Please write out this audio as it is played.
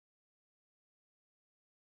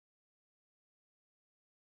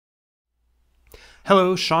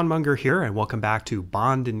Hello, Sean Munger here, and welcome back to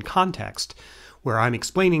Bond in Context, where I'm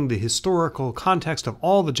explaining the historical context of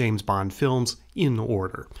all the James Bond films in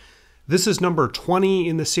order. This is number 20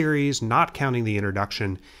 in the series, not counting the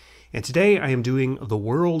introduction, and today I am doing The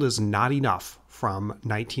World Is Not Enough from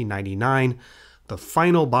 1999, the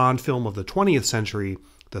final Bond film of the 20th century,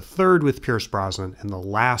 the third with Pierce Brosnan, and the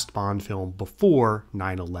last Bond film before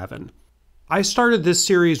 9/11. I started this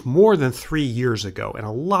series more than 3 years ago, and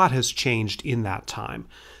a lot has changed in that time.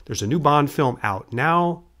 There's a new Bond film out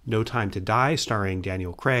now, No Time to Die, starring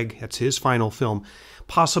Daniel Craig. It's his final film,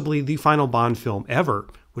 possibly the final Bond film ever,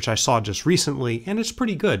 which I saw just recently, and it's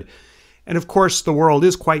pretty good. And of course, the world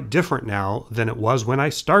is quite different now than it was when I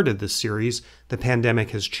started this series. The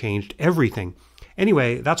pandemic has changed everything.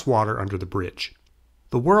 Anyway, that's water under the bridge.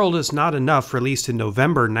 The World Is Not Enough, released in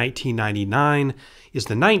November 1999, is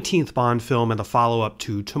the 19th Bond film and the follow-up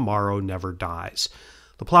to Tomorrow Never Dies.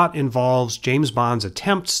 The plot involves James Bond's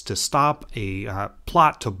attempts to stop a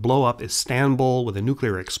plot to blow up Istanbul with a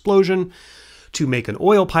nuclear explosion, to make an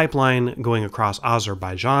oil pipeline going across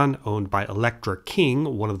Azerbaijan, owned by Electra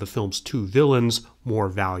King, one of the film's two villains, more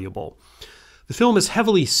valuable. The film is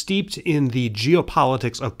heavily steeped in the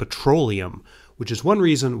geopolitics of petroleum, which is one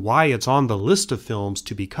reason why it's on the list of films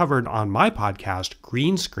to be covered on my podcast,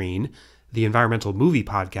 Green Screen, the environmental movie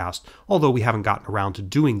podcast, although we haven't gotten around to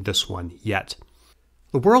doing this one yet.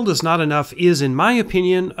 The World Is Not Enough is, in my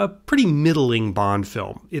opinion, a pretty middling Bond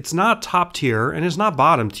film. It's not top tier and it's not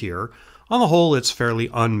bottom tier. On the whole, it's fairly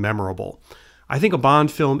unmemorable. I think a Bond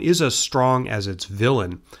film is as strong as its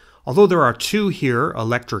villain. Although there are two here,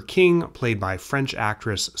 Electra King, played by French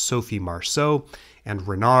actress Sophie Marceau, and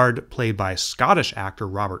Renard, played by Scottish actor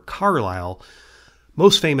Robert Carlyle,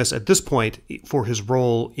 most famous at this point for his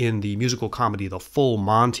role in the musical comedy The Full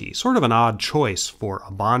Monty. Sort of an odd choice for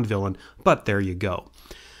a Bond villain, but there you go.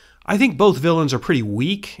 I think both villains are pretty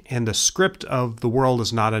weak, and the script of The World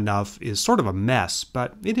Is Not Enough is sort of a mess,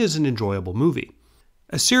 but it is an enjoyable movie.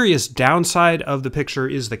 A serious downside of the picture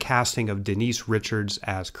is the casting of Denise Richards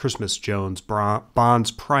as Christmas Jones,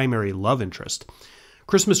 Bond's primary love interest.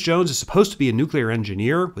 Christmas Jones is supposed to be a nuclear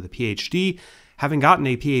engineer with a PhD. Having gotten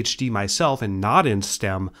a PhD myself and not in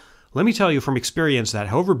STEM, let me tell you from experience that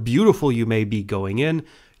however beautiful you may be going in,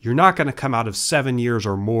 you're not going to come out of 7 years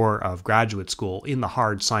or more of graduate school in the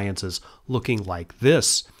hard sciences looking like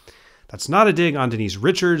this. That's not a dig on Denise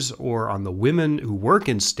Richards or on the women who work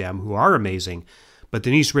in STEM who are amazing, but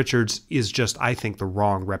Denise Richards is just, I think, the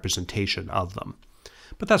wrong representation of them.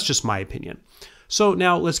 But that's just my opinion. So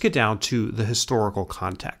now let's get down to the historical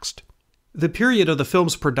context. The period of the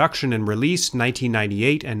film's production and release,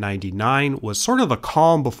 1998 and 99, was sort of the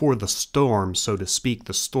calm before the storm, so to speak,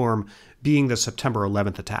 the storm being the September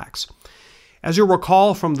 11th attacks. As you'll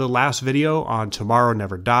recall from the last video on Tomorrow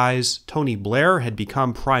Never Dies, Tony Blair had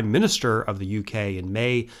become Prime Minister of the UK in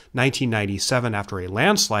May 1997 after a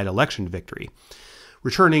landslide election victory,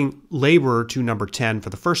 returning Labour to number 10 for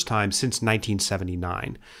the first time since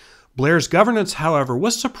 1979. Blair's governance, however,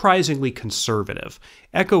 was surprisingly conservative,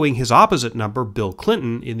 echoing his opposite number, Bill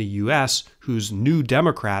Clinton, in the US, whose New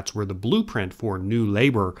Democrats were the blueprint for New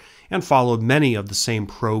Labour and followed many of the same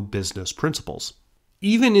pro-business principles.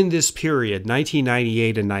 Even in this period,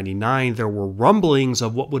 1998 and 99, there were rumblings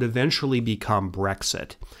of what would eventually become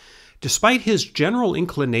Brexit. Despite his general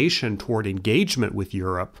inclination toward engagement with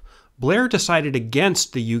Europe, Blair decided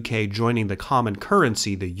against the UK joining the common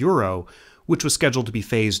currency, the euro, which was scheduled to be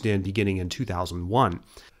phased in beginning in 2001.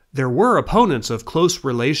 There were opponents of close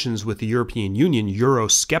relations with the European Union,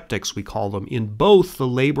 Eurosceptics we call them, in both the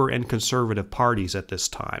Labour and Conservative parties at this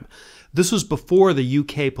time. This was before the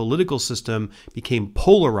UK political system became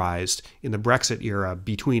polarized in the Brexit era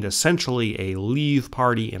between essentially a Leave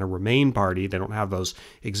party and a Remain party. They don't have those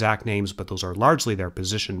exact names, but those are largely their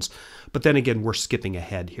positions. But then again, we're skipping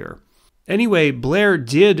ahead here. Anyway, Blair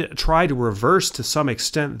did try to reverse to some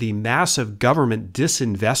extent the massive government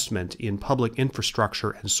disinvestment in public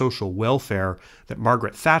infrastructure and social welfare that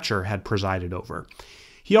Margaret Thatcher had presided over.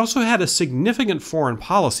 He also had a significant foreign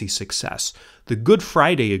policy success, the Good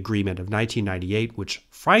Friday Agreement of 1998, which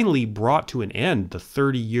finally brought to an end the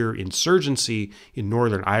 30-year insurgency in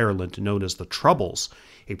Northern Ireland known as the Troubles,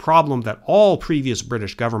 a problem that all previous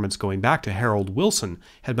British governments going back to Harold Wilson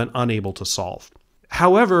had been unable to solve.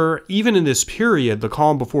 However, even in this period, the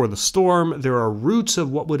calm before the storm, there are roots of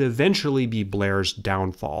what would eventually be Blair's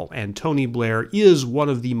downfall, and Tony Blair is one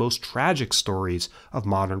of the most tragic stories of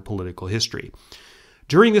modern political history.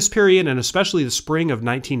 During this period, and especially the spring of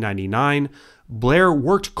 1999, Blair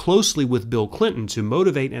worked closely with Bill Clinton to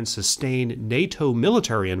motivate and sustain NATO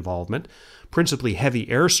military involvement, principally heavy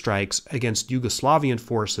airstrikes against Yugoslavian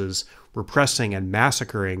forces repressing and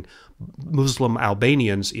massacring Muslim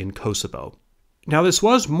Albanians in Kosovo. Now, this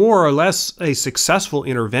was more or less a successful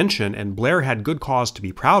intervention, and Blair had good cause to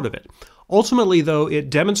be proud of it. Ultimately, though, it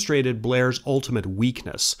demonstrated Blair's ultimate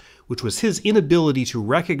weakness, which was his inability to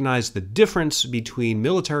recognize the difference between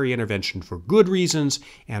military intervention for good reasons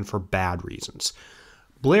and for bad reasons.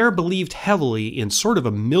 Blair believed heavily in sort of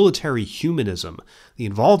a military humanism, the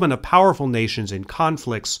involvement of powerful nations in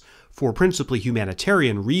conflicts for principally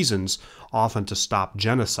humanitarian reasons, often to stop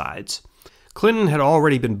genocides. Clinton had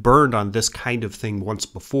already been burned on this kind of thing once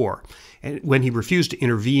before, when he refused to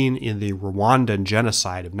intervene in the Rwandan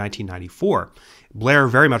genocide of 1994. Blair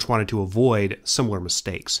very much wanted to avoid similar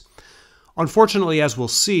mistakes. Unfortunately, as we'll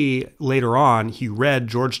see later on, he read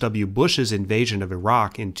George W. Bush's invasion of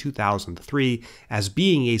Iraq in 2003 as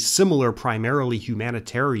being a similar, primarily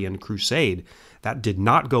humanitarian crusade. That did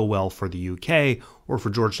not go well for the UK, or for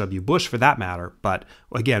George W. Bush for that matter, but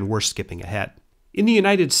again, we're skipping ahead. In the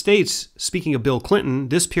United States, speaking of Bill Clinton,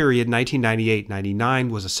 this period, 1998-99,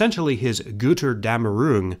 was essentially his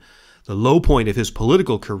Götterdämmerung, the low point of his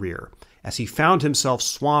political career, as he found himself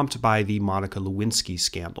swamped by the Monica Lewinsky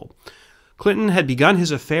scandal. Clinton had begun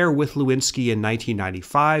his affair with Lewinsky in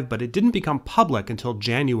 1995, but it didn't become public until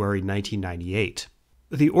January 1998.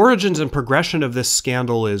 The origins and progression of this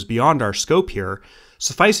scandal is beyond our scope here.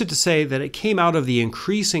 Suffice it to say that it came out of the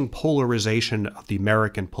increasing polarization of the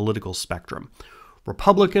American political spectrum.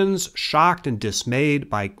 Republicans, shocked and dismayed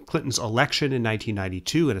by Clinton's election in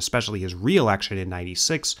 1992, and especially his re-election in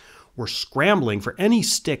 96, were scrambling for any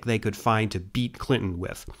stick they could find to beat Clinton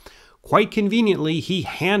with. Quite conveniently, he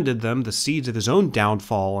handed them the seeds of his own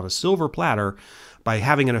downfall on a silver platter by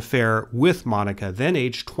having an affair with Monica, then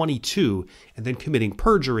aged 22, and then committing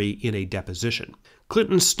perjury in a deposition.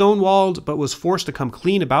 Clinton stonewalled, but was forced to come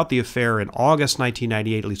clean about the affair in August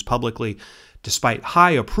 1998, at least publicly. Despite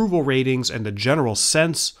high approval ratings and the general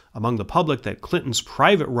sense among the public that Clinton's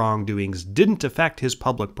private wrongdoings didn't affect his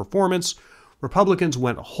public performance, Republicans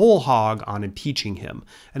went whole hog on impeaching him,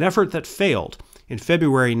 an effort that failed. In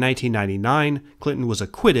February 1999, Clinton was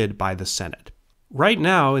acquitted by the Senate. Right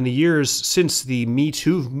now, in the years since the Me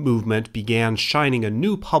Too movement began shining a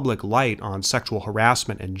new public light on sexual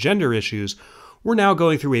harassment and gender issues, we're now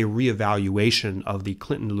going through a reevaluation of the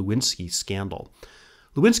Clinton-Lewinsky scandal.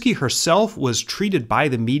 Lewinsky herself was treated by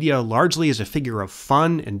the media largely as a figure of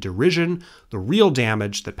fun and derision. The real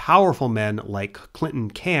damage that powerful men like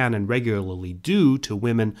Clinton can and regularly do to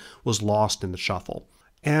women was lost in the shuffle.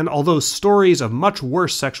 And although stories of much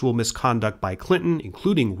worse sexual misconduct by Clinton,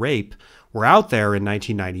 including rape, were out there in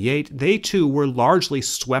 1998, they too were largely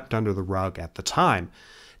swept under the rug at the time.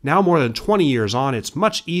 Now, more than 20 years on, it's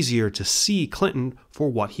much easier to see Clinton for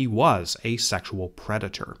what he was, a sexual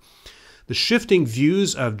predator. The shifting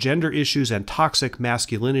views of gender issues and toxic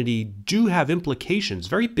masculinity do have implications,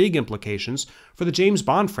 very big implications, for the James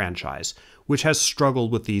Bond franchise, which has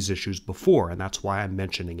struggled with these issues before, and that's why I'm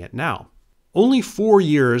mentioning it now. Only 4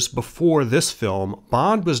 years before this film,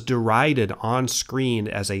 Bond was derided on screen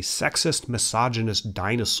as a sexist, misogynist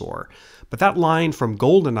dinosaur, but that line from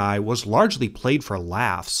GoldenEye was largely played for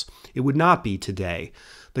laughs. It would not be today.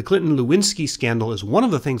 The Clinton-Lewinsky scandal is one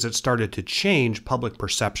of the things that started to change public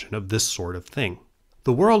perception of this sort of thing.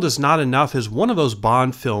 The World Is Not Enough is one of those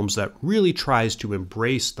Bond films that really tries to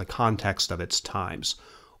embrace the context of its times.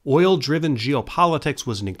 Oil-driven geopolitics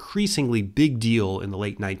was an increasingly big deal in the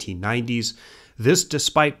late 1990s, this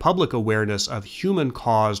despite public awareness of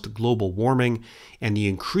human-caused global warming and the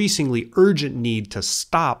increasingly urgent need to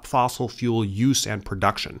stop fossil fuel use and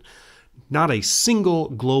production. Not a single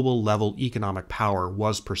global-level economic power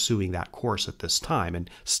was pursuing that course at this time, and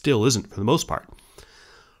still isn't for the most part.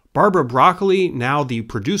 Barbara Broccoli, now the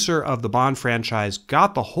producer of the Bond franchise,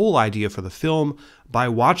 got the whole idea for the film by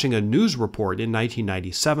watching a news report in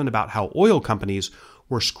 1997 about how oil companies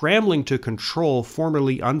were scrambling to control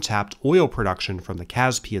formerly untapped oil production from the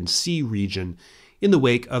Caspian Sea region in the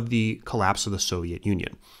wake of the collapse of the Soviet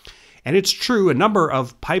Union. And it's true, a number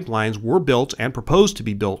of pipelines were built and proposed to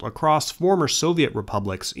be built across former Soviet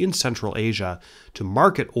republics in Central Asia to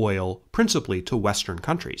market oil principally to Western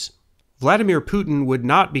countries. Vladimir Putin would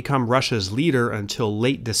not become Russia's leader until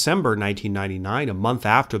late December 1999, a month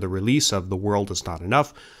after the release of The World Is Not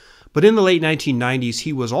Enough, but in the late 1990s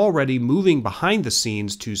he was already moving behind the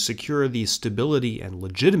scenes to secure the stability and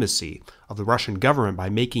legitimacy of the Russian government by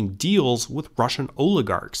making deals with Russian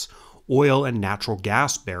oligarchs, oil and natural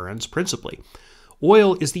gas barons principally.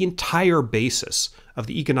 Oil is the entire basis of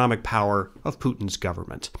the economic power of Putin's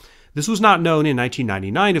government. This was not known in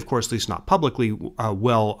 1999, of course, at least not publicly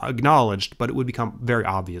well acknowledged, but it would become very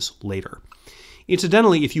obvious later.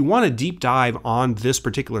 Incidentally, if you want a deep dive on this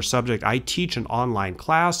particular subject, I teach an online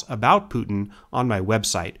class about Putin on my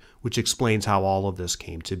website, which explains how all of this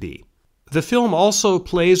came to be. The film also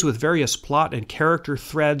plays with various plot and character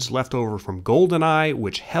threads left over from GoldenEye,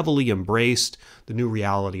 which heavily embraced the new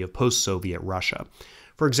reality of post-Soviet Russia.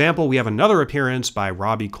 For example, we have another appearance by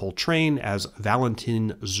Robbie Coltrane as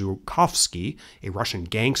Valentin Zhukovsky, a Russian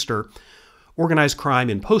gangster. Organized crime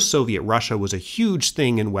in post-Soviet Russia was a huge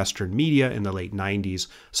thing in Western media in the late 90s,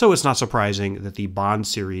 so it's not surprising that the Bond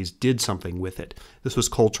series did something with it. This was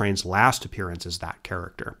Coltrane's last appearance as that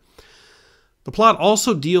character. The plot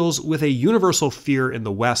also deals with a universal fear in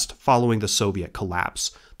the West following the Soviet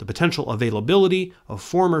collapse, the potential availability of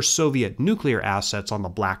former Soviet nuclear assets on the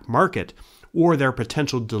black market, or their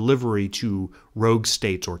potential delivery to rogue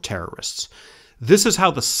states or terrorists. This is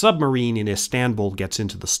how the submarine in Istanbul gets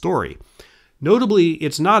into the story. Notably,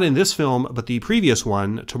 it's not in this film, but the previous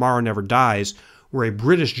one, Tomorrow Never Dies, where a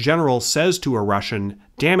British general says to a Russian,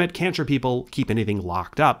 "Damn it, can't your people keep anything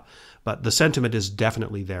locked up?" But the sentiment is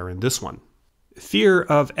definitely there in this one. Fear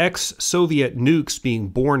of ex-Soviet nukes being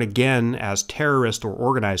born again as terrorist or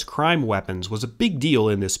organized crime weapons was a big deal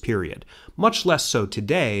in this period, much less so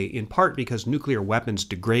today, in part because nuclear weapons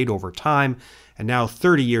degrade over time, and now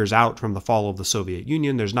 30 years out from the fall of the Soviet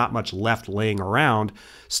Union, there's not much left laying around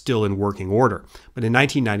still in working order. But in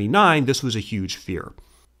 1999, this was a huge fear.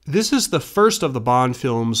 This is the first of the Bond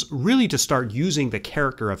films really to start using the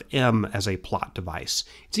character of M as a plot device.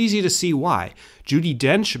 It's easy to see why. Judi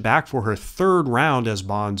Dench, back for her third round as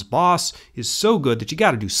Bond's boss, is so good that you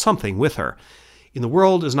got to do something with her. In The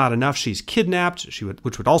World Is Not Enough, she's kidnapped,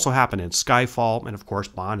 which would also happen in Skyfall, and of course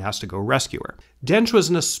Bond has to go rescue her. Dench was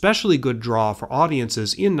an especially good draw for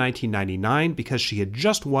audiences in 1999 because she had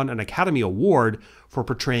just won an Academy Award for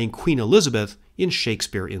portraying Queen Elizabeth in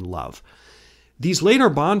Shakespeare in Love. These later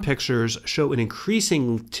Bond pictures show an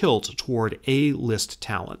increasing tilt toward A-list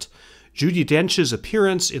talent. Judi Dench's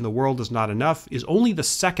appearance in The World Is Not Enough is only the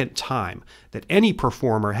second time that any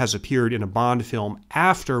performer has appeared in a Bond film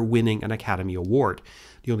after winning an Academy Award.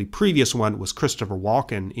 The only previous one was Christopher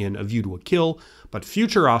Walken in A View to a Kill, but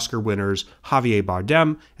future Oscar winners Javier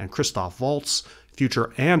Bardem and Christoph Waltz,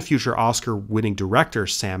 future Oscar-winning director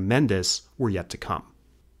Sam Mendes were yet to come.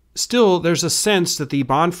 Still, there's a sense that the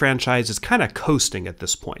Bond franchise is kind of coasting at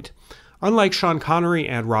this point. Unlike Sean Connery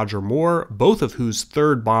and Roger Moore, both of whose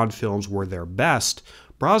third Bond films were their best,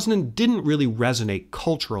 Brosnan didn't really resonate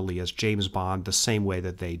culturally as James Bond the same way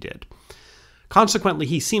that they did. Consequently,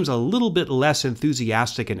 he seems a little bit less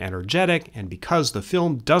enthusiastic and energetic, and because the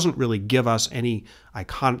film doesn't really give us any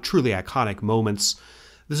truly iconic moments,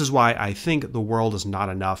 this is why I think The World Is Not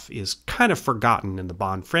Enough is kind of forgotten in the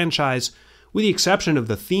Bond franchise, with the exception of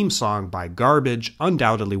the theme song by Garbage,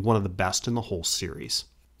 undoubtedly one of the best in the whole series.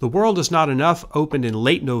 The World Is Not Enough opened in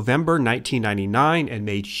late November 1999 and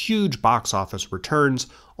made huge box office returns,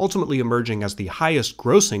 ultimately emerging as the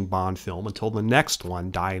highest-grossing Bond film until the next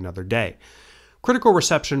one, Die Another Day. Critical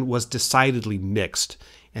reception was decidedly mixed,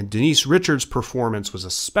 and Denise Richards' performance was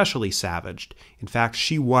especially savaged. In fact,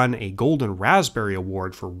 she won a Golden Raspberry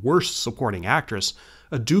Award for Worst Supporting Actress,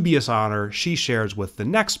 a dubious honor she shares with the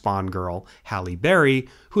next Bond girl, Halle Berry,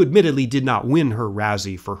 who admittedly did not win her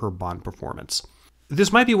Razzie for her Bond performance.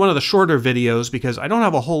 This might be one of the shorter videos because I don't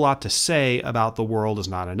have a whole lot to say about The World Is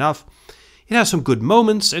Not Enough. It has some good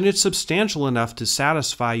moments, and it's substantial enough to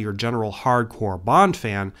satisfy your general hardcore Bond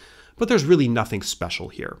fan, but there's really nothing special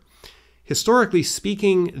here. Historically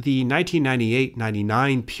speaking, the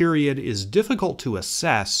 1998-99 period is difficult to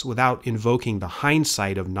assess without invoking the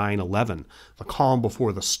hindsight of 9/11, the calm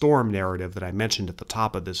before the storm narrative that I mentioned at the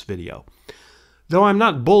top of this video. Though I'm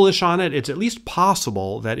not bullish on it, it's at least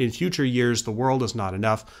possible that in future years The World Is Not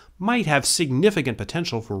Enough might have significant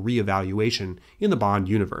potential for reevaluation in the Bond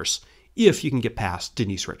universe, if you can get past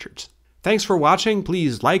Denise Richards. Thanks for watching.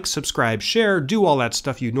 Please like, subscribe, share, do all that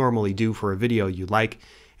stuff you normally do for a video you like,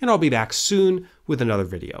 and I'll be back soon with another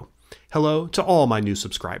video. Hello to all my new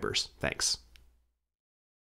subscribers. Thanks.